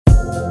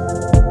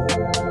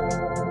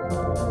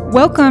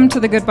Welcome to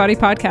the Good Body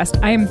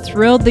Podcast. I am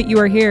thrilled that you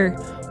are here.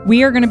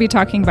 We are going to be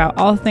talking about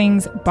all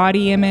things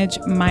body image,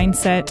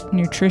 mindset,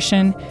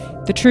 nutrition.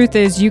 The truth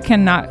is, you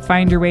cannot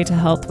find your way to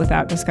health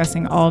without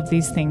discussing all of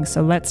these things.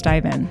 So let's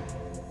dive in.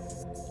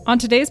 On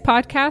today's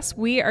podcast,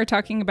 we are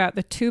talking about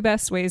the 2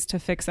 best ways to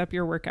fix up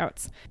your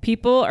workouts.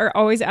 People are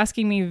always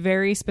asking me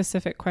very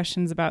specific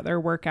questions about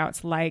their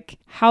workouts, like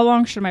how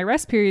long should my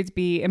rest periods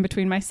be in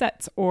between my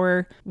sets?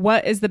 Or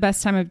what is the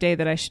best time of day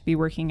that I should be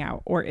working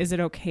out? Or is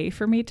it okay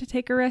for me to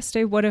take a rest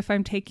day? What if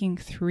I'm taking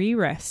 3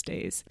 rest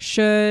days?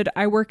 Should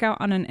I work out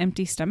on an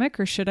empty stomach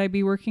or should I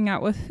be working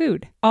out with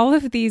food? All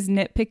of these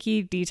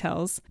nitpicky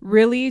details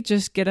really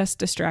just get us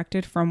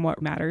distracted from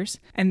what matters.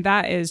 And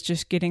that is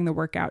just getting the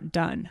workout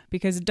done,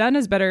 because done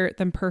is better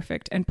than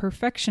perfect, and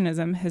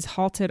perfectionism has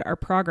halted our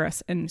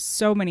progress in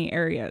so many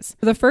areas.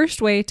 The first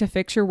way to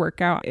fix your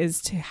workout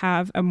is to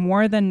have a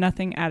more than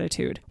nothing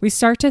attitude. We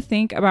start to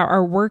think about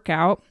our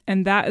workout,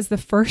 and that is the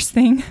first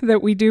thing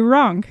that we do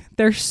wrong.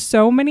 There's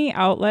so many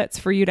outlets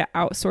for you to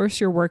outsource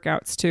your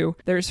workouts to.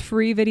 There's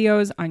free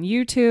videos on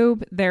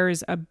YouTube.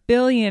 There's a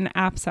billion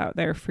apps out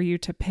there for you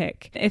to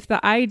pick. If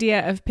the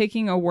idea of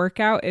picking a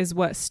workout is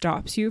what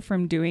stops you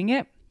from doing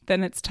it,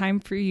 then it's time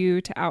for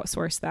you to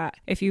outsource that.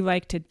 If you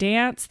like to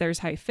dance, there's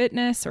High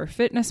Fitness or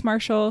Fitness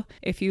Marshall.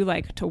 If you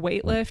like to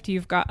weightlift,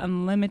 you've got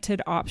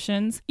unlimited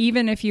options,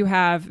 even if you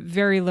have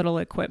very little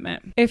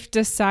equipment. If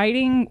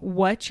deciding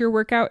what your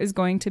workout is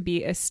going to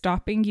be is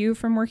stopping you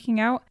from working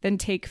out, then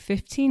take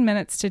 15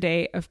 minutes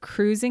today of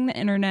cruising the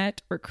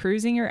internet or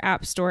cruising your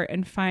app store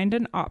and find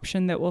an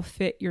option that will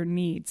fit your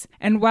needs.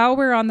 And while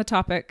we're on the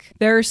topic,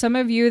 there are some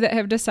of you that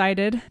have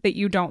decided that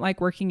you don't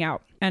like working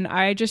out. And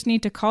I just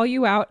need to call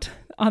you out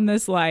on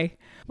this lie.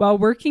 While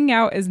working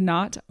out is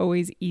not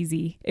always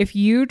easy, if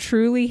you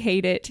truly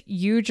hate it,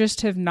 you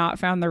just have not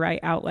found the right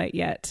outlet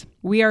yet.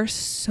 We are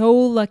so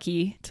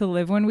lucky to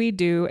live when we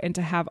do and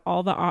to have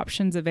all the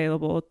options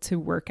available to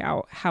work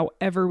out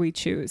however we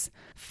choose.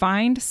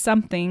 Find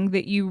something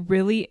that you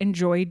really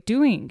enjoy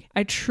doing.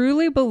 I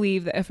truly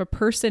believe that if a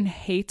person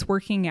hates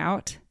working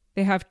out,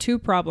 they have 2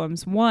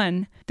 problems.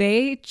 1,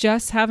 they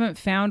just haven't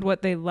found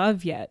what they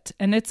love yet.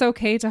 And it's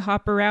okay to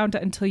hop around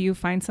until you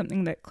find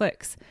something that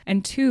clicks.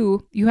 And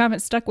 2, you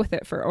haven't stuck with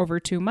it for over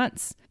 2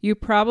 months. You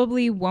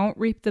probably won't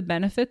reap the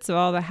benefits of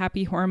all the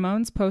happy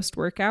hormones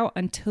post-workout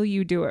until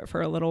you do it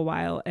for a little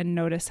while and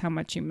notice how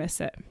much you miss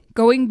it.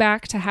 Going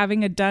back to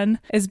having a done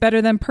is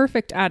better than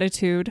perfect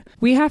attitude,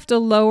 we have to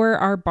lower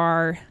our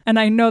bar. And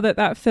I know that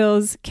that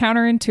feels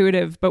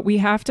counterintuitive, but we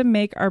have to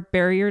make our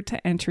barrier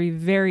to entry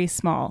very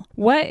small.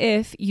 What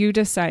if you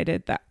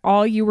decided that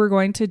all you were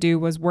going to do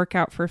was work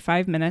out for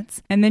 5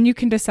 minutes, and then you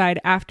can decide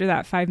after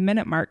that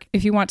 5-minute mark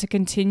if you want to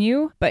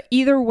continue, but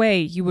either way,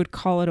 you would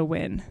call it a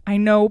win. I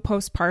know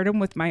postpartum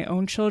with my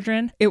own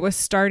children, it was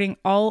starting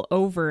all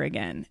over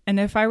again. And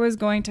if I was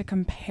going to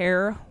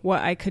compare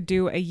what I could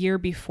do a year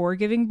before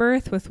giving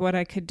birth with what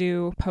I could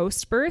do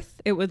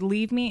post-birth, it would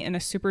leave me in a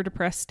super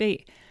depressed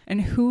state.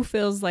 And who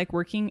feels like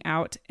working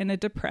out in a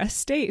depressed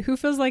state? Who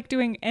feels like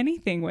doing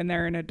anything when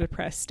they're in a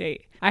depressed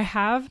state? I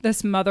have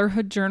this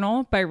motherhood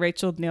journal by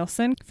Rachel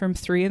Nielsen from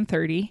 3 and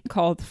 30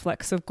 called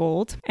Flecks of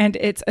Gold. And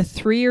it's a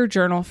 3-year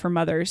journal for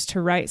mothers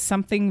to write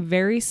something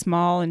very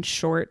small and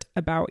short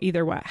about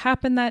either what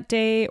happened that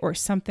day or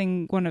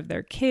something one of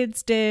their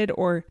kids did,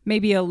 or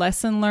maybe a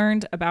lesson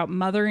learned about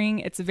mothering.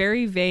 It's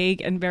very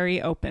vague and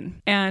very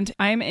open. And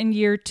I'm in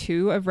year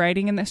 2 of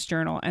writing in this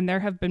journal, and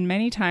there have been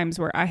many times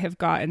where I have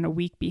gotten a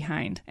week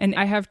behind. And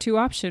I have 2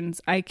 options.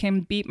 I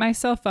can beat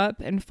myself up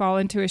and fall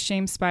into a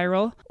shame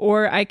spiral,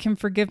 or I can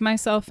forgive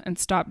myself and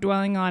stop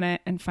dwelling on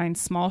it and find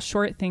small,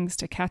 short things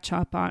to catch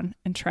up on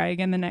and try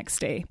again the next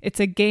day.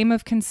 It's a game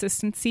of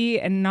consistency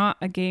and not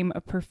a game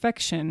of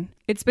perfection.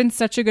 It's been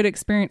such a good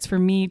experience for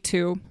me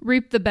to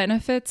reap the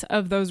benefits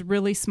of those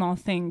really small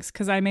things,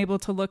 because I'm able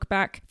to look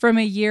back from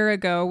a year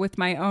ago with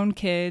my own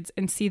kids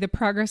and see the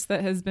progress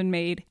that has been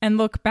made and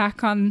look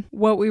back on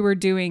what we were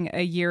doing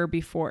a year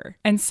before.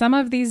 And some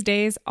of these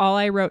days, all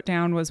I wrote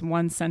down was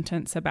 1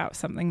 sentence about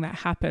something that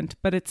happened,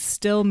 but it's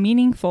still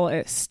meaningful.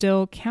 It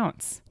still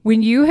counts.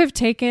 When you have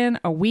taken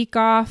a week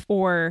off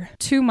or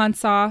 2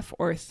 months off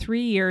or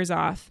 3 years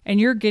off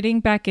and you're getting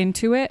back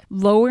into it,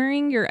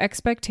 lowering your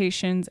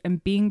expectations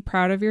and being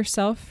proud of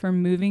yourself for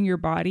moving your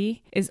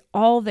body is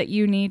all that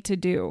you need to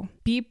do.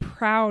 Be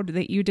proud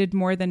that you did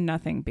more than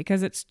nothing,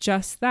 because it's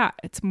just that.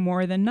 It's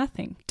more than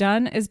nothing.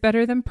 Done is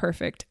better than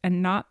perfect,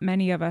 and not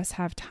many of us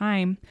have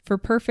time for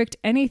perfect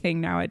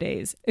anything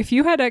nowadays. If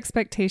you had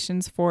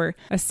expectations for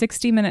a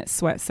 60-minute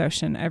sweat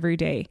session every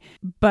day,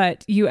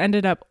 but you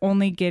ended up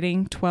only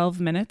getting 12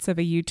 minutes of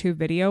a YouTube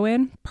video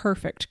in,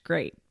 perfect,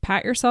 great.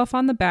 Pat yourself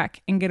on the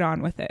back and get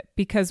on with it.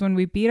 Because when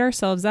we beat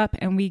ourselves up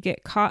and we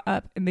get caught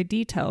up in the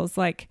details,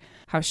 like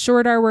how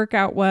short our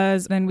workout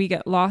was, then we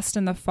get lost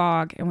in the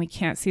fog and we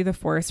can't see the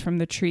forest from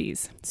the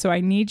trees. So I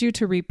need you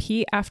to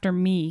repeat after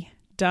me.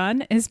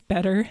 Done is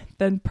better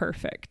than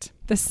perfect.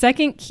 The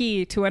second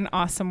key to an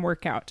awesome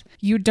workout: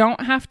 you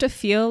don't have to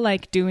feel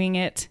like doing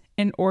it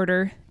in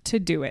order to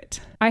do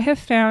it. I have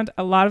found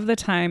a lot of the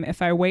time,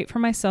 if I wait for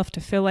myself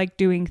to feel like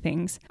doing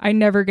things, I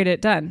never get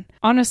it done.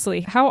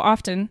 Honestly, how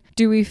often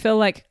do we feel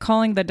like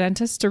calling the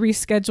dentist to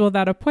reschedule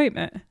that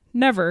appointment?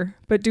 Never.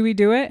 But do we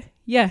do it?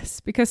 Yes,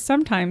 because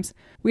sometimes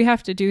we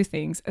have to do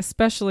things,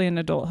 especially in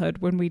adulthood,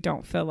 when we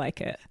don't feel like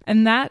it.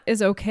 And that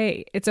is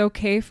okay. It's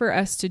okay for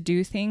us to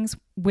do things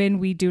when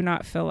we do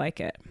not feel like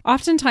it.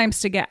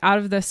 Oftentimes, to get out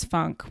of this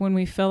funk, when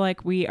we feel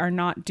like we are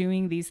not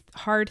doing these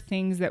hard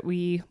things that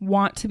we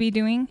want to be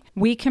doing,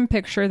 we can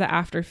picture the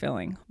after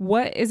feeling.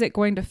 What is it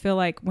going to feel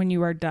like when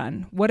you are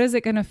done? What is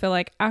it going to feel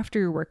like after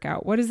your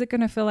workout? What is it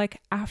going to feel like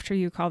after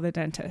you call the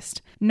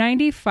dentist?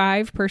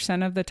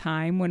 95% of the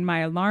time when my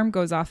alarm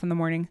goes off in the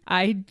morning,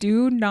 I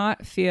do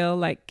not feel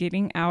like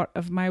getting out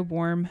of my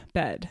warm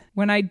bed.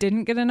 When I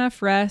didn't get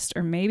enough rest,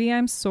 or maybe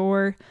I'm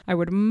sore, I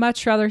would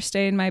much rather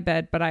stay in my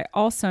bed, but I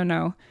also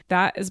know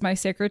that is my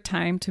sacred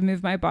time to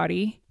move my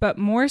body. But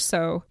more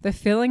so, the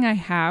feeling I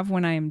have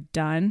when I am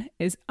done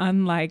is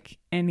unlike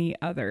any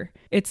other.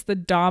 It's the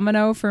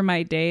domino for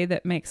my day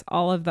that makes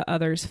all of the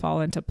others fall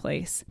into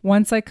place.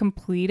 Once I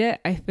complete it,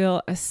 I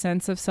feel a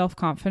sense of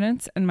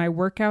self-confidence, and my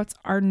workouts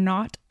are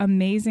not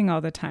amazing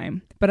all the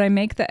time, but I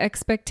make the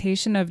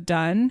expectation of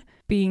done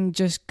being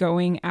just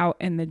going out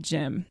in the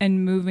gym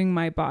and moving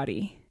my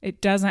body.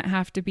 It doesn't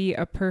have to be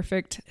a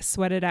perfect,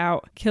 sweated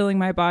out, killing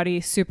my body,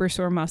 super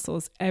sore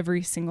muscles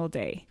every single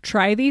day.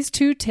 Try these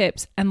 2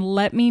 tips and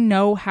let me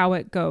know how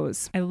it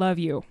goes. I love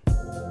you.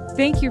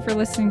 Thank you for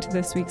listening to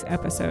this week's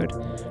episode.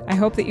 I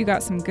hope that you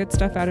got some good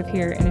stuff out of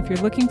here. And if you're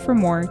looking for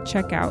more,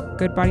 check out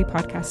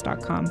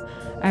goodbodypodcast.com.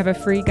 I have a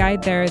free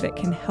guide there that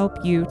can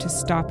help you to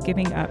stop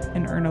giving up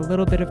and earn a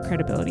little bit of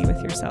credibility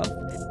with yourself.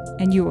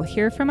 And you will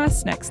hear from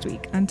us next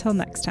week. Until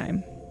next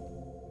time.